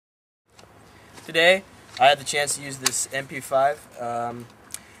Today, I had the chance to use this MP5.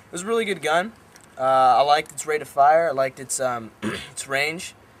 It was a really good gun. I liked its rate of fire. I liked its its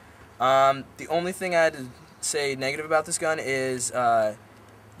range. The only thing I had to say negative about this gun is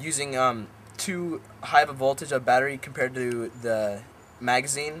using too high of a voltage of battery compared to the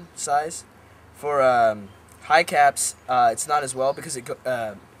magazine size. For high caps, it's not as well because it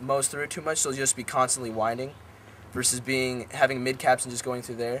mows through it too much, so it'll just be constantly winding versus having mid caps and just going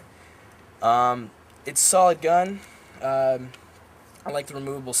through there. It's a solid gun. I like the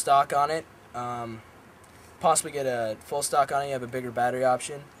removable stock on it. Possibly get a full stock on it. You have a bigger battery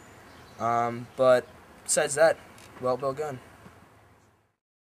option. But besides that, well-built gun.